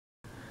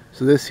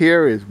So this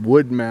here is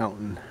Wood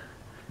Mountain.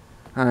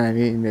 I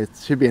mean, it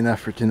should be enough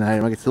for tonight.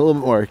 I'm gonna get a little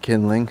bit more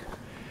kindling.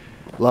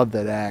 Love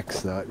that axe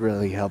though. It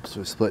really helps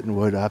with splitting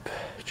wood up,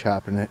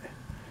 chopping it.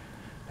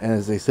 And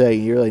as they say,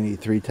 you really need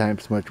 3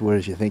 times as much wood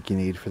as you think you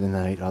need for the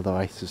night. Although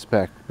I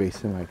suspect,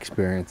 based on my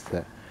experience,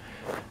 that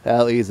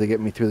that'll easily get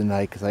me through the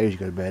night, because I usually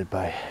go to bed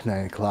by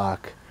 9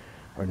 o'clock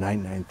or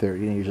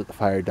 9:30. And usually let the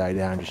fire die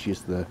down, just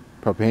use the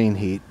propane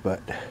heat.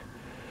 But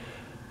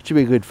it should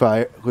be good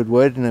good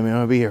wood. And I mean, I'm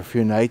gonna be here a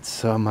few nights,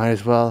 so I might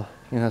as well,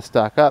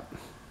 stock up.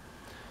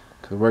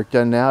 Because the work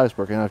done now is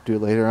working enough to do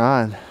it later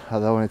on.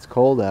 Although when it's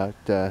cold out,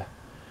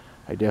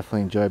 I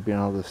definitely enjoy being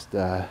able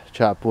to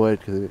chop wood,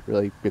 because it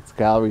really gets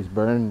calories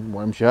burned and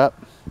warms you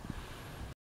up.